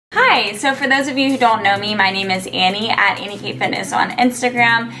Hi, so for those of you who don't know me, my name is Annie at Annie K Fitness on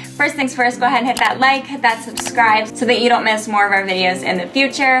Instagram. First things first, go ahead and hit that like, hit that subscribe so that you don't miss more of our videos in the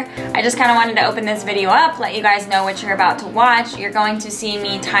future. I just kind of wanted to open this video up, let you guys know what you're about to watch. You're going to see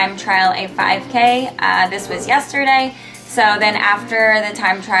me time trial a 5K. This was yesterday. So then after the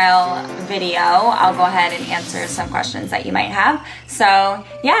time trial video, I'll go ahead and answer some questions that you might have. So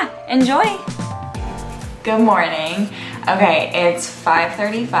yeah, enjoy. Good morning. Okay, it's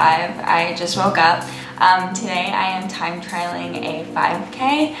 5:35. I just woke up. Today I am time trialing a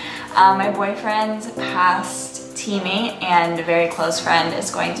 5K. My boyfriend's past teammate and very close friend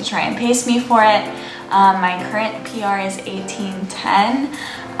is going to try and pace me for it. My current PR is 18:10.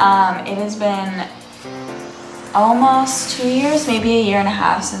 It has been almost 2 years, maybe a year and a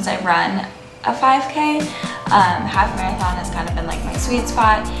half since I've run a 5K. Half marathon has kind of been like my sweet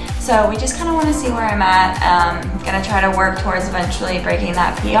spot. So we just kind of want to see where I'm at. Gonna try to work towards eventually breaking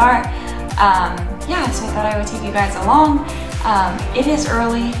that PR. Yeah, so I thought I would take you guys along. It is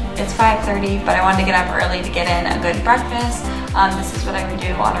early, it's 5:30, but I wanted to get up early to get in a good breakfast. This is what I would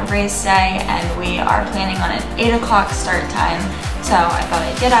do on a race day, and we are planning on an 8 o'clock start time. So I thought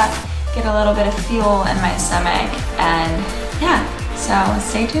I'd get up, get a little bit of fuel in my stomach, and yeah, so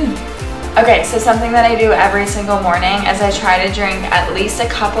stay tuned. Okay, so something that I do every single morning is I try to drink at least a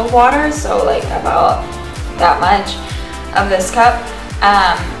cup of water, so like about that much of this cup,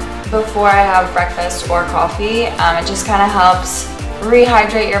 before I have breakfast or coffee. It just kind of helps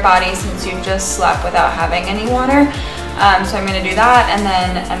rehydrate your body since you've just slept without having any water. So I'm going to do that, and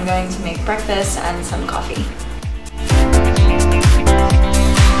then I'm going to make breakfast and some coffee.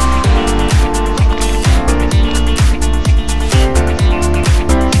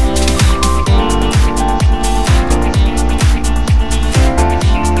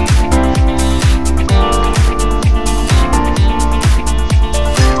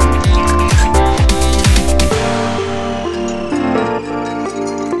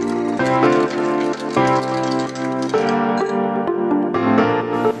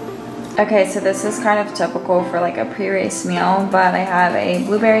 Okay, so this is kind of typical for like a pre-race meal, but I have a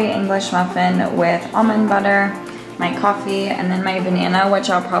blueberry English muffin with almond butter, my coffee, and then my banana, which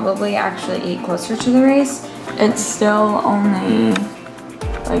I'll probably actually eat closer to the race. It's still only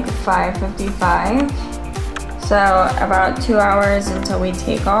like 5:55, so about 2 hours until we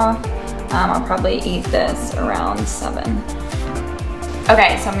take off. I'll probably eat this around 7.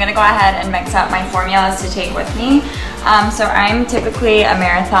 Okay, so I'm gonna go ahead and mix up my formulas to take with me. So I'm typically a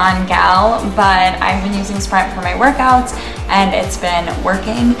marathon gal, but I've been using Sprint for my workouts and it's been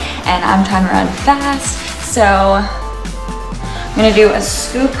working, and I'm trying to run fast. So I'm gonna do a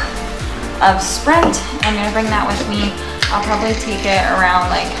scoop of Sprint. I'm gonna bring that with me. I'll probably take it around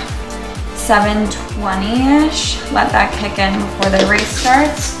like 7:20-ish, let that kick in before the race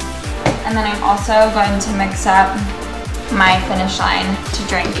starts. And then I'm also going to mix up my Finish Line to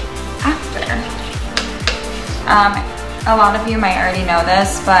drink after. A lot of you might already know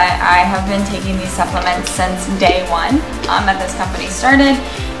this, but I have been taking these supplements since day one that this company started,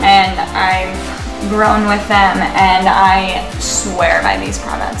 and I've grown with them, and I swear by these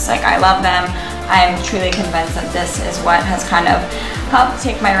products. Like, I love them. I'm truly convinced that this is what has kind of helped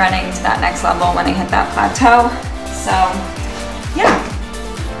take my running to that next level when I hit that plateau. So yeah.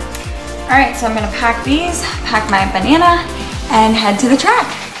 All right, so I'm gonna pack these, pack my banana, and head to the track.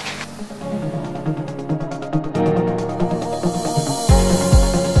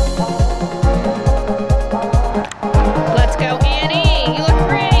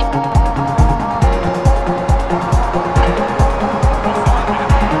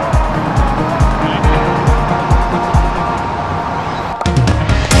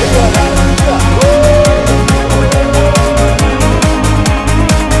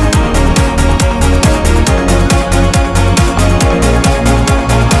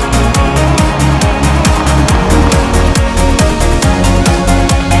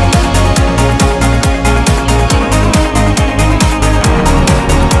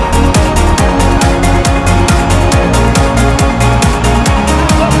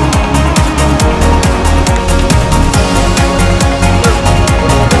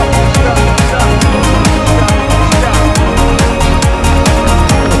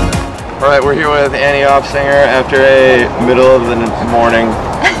 Alright, we're here with Annie Opsinger after a middle of the morning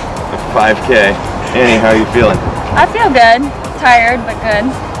 5K. Annie, how are you feeling? I feel good. Tired, but good.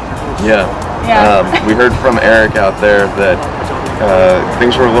 Yeah. We heard from Eric out there that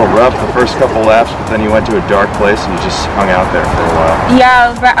things were a little rough the first couple laps, but then you went to a dark place and you just hung out there for a while.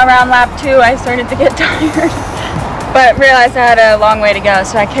 Yeah, around lap 2 I started to get tired, but realized I had a long way to go,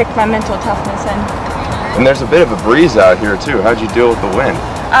 so I kicked my mental toughness in. And there's a bit of a breeze out here too. How'd you deal with the wind?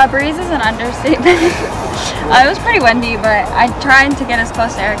 Breeze is an understatement. It was pretty windy, but I tried to get as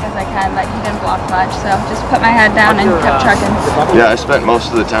close to Eric as I can, but he didn't block much, so just put my head down and kept trucking. Yeah, I spent most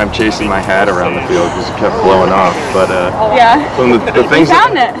of the time chasing my hat around the field because it kept blowing off, but yeah. from the things you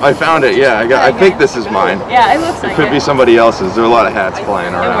found it. I found it, yeah. I think this is mine. Yeah, it looks like it. Could be somebody else's. There are a lot of hats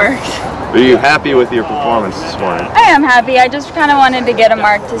flying around. It worked. Are you happy with your performance this morning? I am happy. I just kind of wanted to get a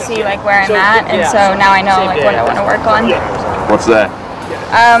mark to see like where I'm at, and so now I know like what I want to work on. What's that?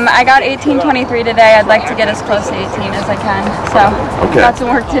 I got 18:23 today. I'd like to get as close to 18 as I can, so got some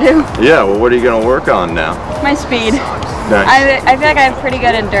work to do. Yeah, well, what are you going to work on now? My speed. Nice. I feel like I have pretty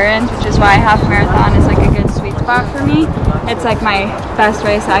good endurance, which is why half marathon is like a good sweet spot for me. It's like my best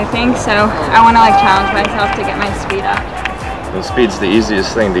race, I think, so I want to like challenge myself to get my speed up. Well, speed's the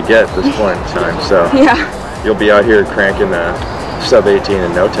easiest thing to get at this point in time, so yeah, you'll be out here cranking sub 18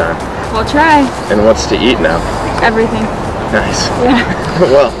 in no time. We'll try. And what's to eat now? Everything. Nice. Yeah.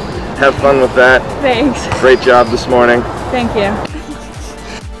 Well, have fun with that. Thanks. Great job this morning. Thank you.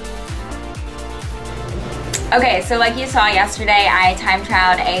 Okay, so like you saw yesterday, I time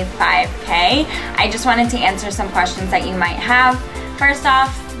trialed a 5K. I just wanted to answer some questions that you might have. First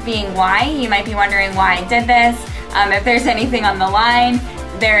off, being why. You might be wondering why I did this. If there's anything on the line,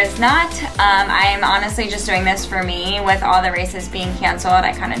 there is not. I'm honestly just doing this for me. With all the races being canceled,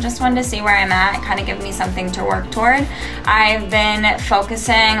 I kind of just wanted to see where I'm at, kind of give me something to work toward. I've been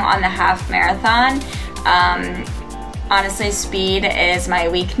focusing on the half marathon. Honestly, speed is my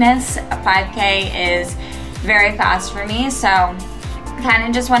weakness. A 5K is very fast for me, so kind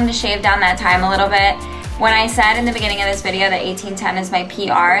of just wanted to shave down that time a little bit. When I said in the beginning of this video that 18:10 is my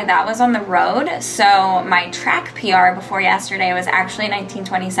PR, that was on the road. So my track PR before yesterday was actually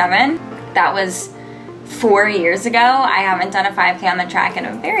 19:27. That was 4 years ago. I haven't done a 5K on the track in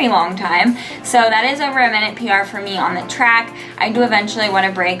a very long time. So that is over a minute PR for me on the track. I do eventually want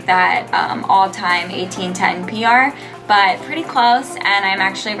to break that all-time 18:10 PR, but pretty close, and I'm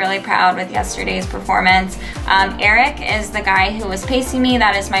actually really proud with yesterday's performance. Eric is the guy who was pacing me.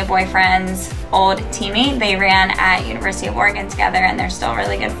 That is my boyfriend's old teammate. They ran at University of Oregon together, and they're still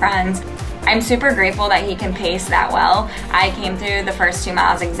really good friends. I'm super grateful that he can pace that well. I came through the first 2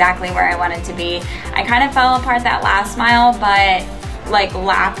 miles exactly where I wanted to be. I kind of fell apart that last mile, but like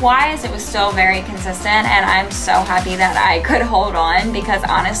lap-wise, it was still very consistent, and I'm so happy that I could hold on because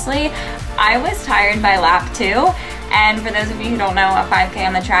honestly, I was tired by lap 2. And for those of you who don't know, a 5K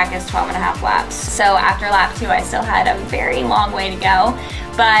on the track is 12.5 laps. So after lap 2, I still had a very long way to go,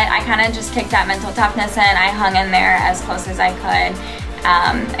 but I kind of just kicked that mental toughness in. I hung in there as close as I could.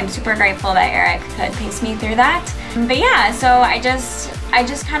 I'm super grateful that Eric could pace me through that. But yeah, so I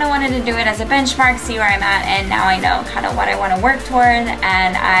just kind of wanted to do it as a benchmark, see where I'm at, and now I know kind of what I want to work toward,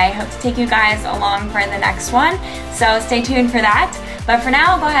 and I hope to take you guys along for the next one. So stay tuned for that. But for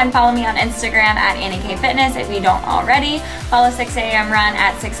now, go ahead and follow me on Instagram at Annie K Fitness if you don't already. Follow 6am Run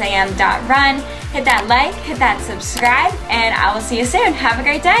at 6am.run. Hit that like, hit that subscribe, and I will see you soon. Have a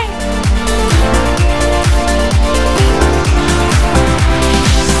great day.